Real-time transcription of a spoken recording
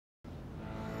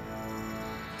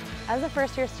As a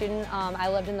first-year student, I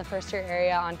lived in the first-year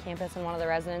area on campus in one of the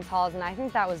residence halls, and I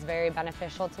think that was very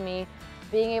beneficial to me.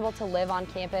 Being able to live on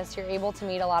campus, you're able to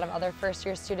meet a lot of other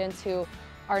first-year students who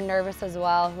are nervous as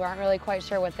well, who aren't really quite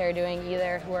sure what they're doing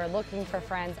either, who are looking for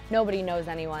friends. Nobody knows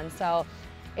anyone, so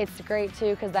it's great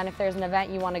too, because then if there's an event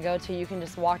you want to go to, you can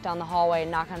just walk down the hallway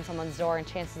and knock on someone's door, and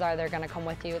chances are they're going to come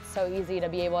with you. It's so easy to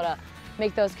be able to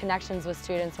make those connections with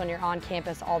students when you're on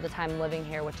campus all the time living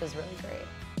here, which is really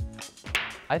great.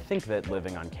 I think that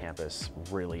living on campus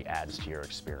really adds to your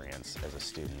experience as a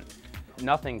student.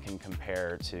 Nothing can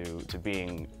compare to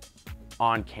being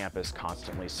on campus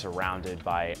constantly surrounded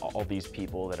by all these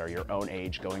people that are your own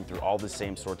age going through all the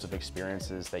same sorts of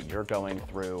experiences that you're going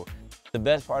through. The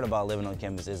best part about living on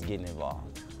campus is getting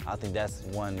involved. I think that's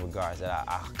one regards that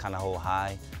I kind of hold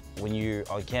high. When you're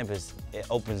on campus, it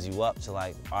opens you up to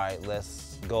like, all right,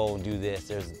 let's go and do this.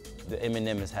 The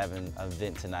M&M is having an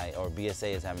event tonight, or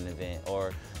BSA is having an event,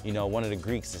 or you know, one of the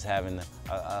Greeks is having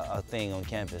a thing on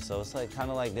campus. So it's like kind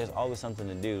of like there's always something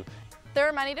to do. There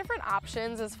are many different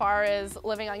options as far as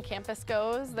living on campus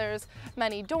goes. There's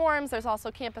many dorms, there's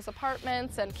also campus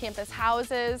apartments and campus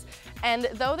houses. And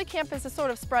though the campus is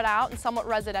sort of spread out and somewhat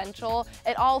residential,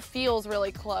 it all feels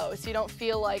really close. You don't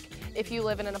feel like if you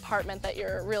live in an apartment that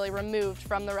you're really removed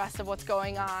from the rest of what's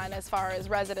going on as far as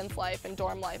residence life and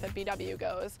dorm life at BW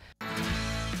goes.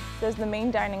 There's the main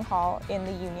dining hall in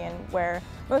the Union where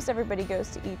most everybody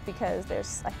goes to eat because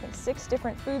there's, I think, 6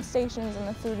 different food stations, and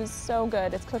the food is so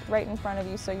good. It's cooked right in front of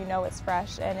you, so you know it's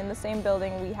fresh. And in the same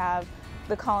building we have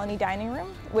the Colony Dining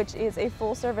Room, which is a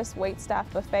full-service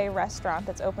waitstaff buffet restaurant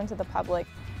that's open to the public.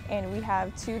 And we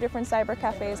have 2 different cyber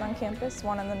cafes on campus,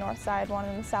 one on the north side, one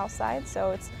on the south side.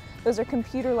 So those are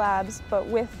computer labs, but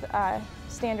with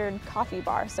standard coffee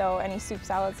bar. So any soup,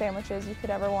 salad, sandwiches you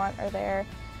could ever want are there.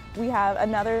 We have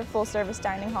another full-service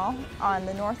dining hall on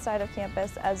the north side of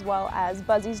campus, as well as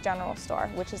Buzzy's General Store,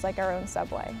 which is like our own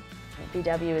Subway.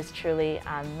 BW is truly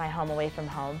my home away from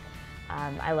home.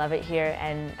 I love it here,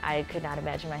 and I could not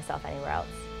imagine myself anywhere else.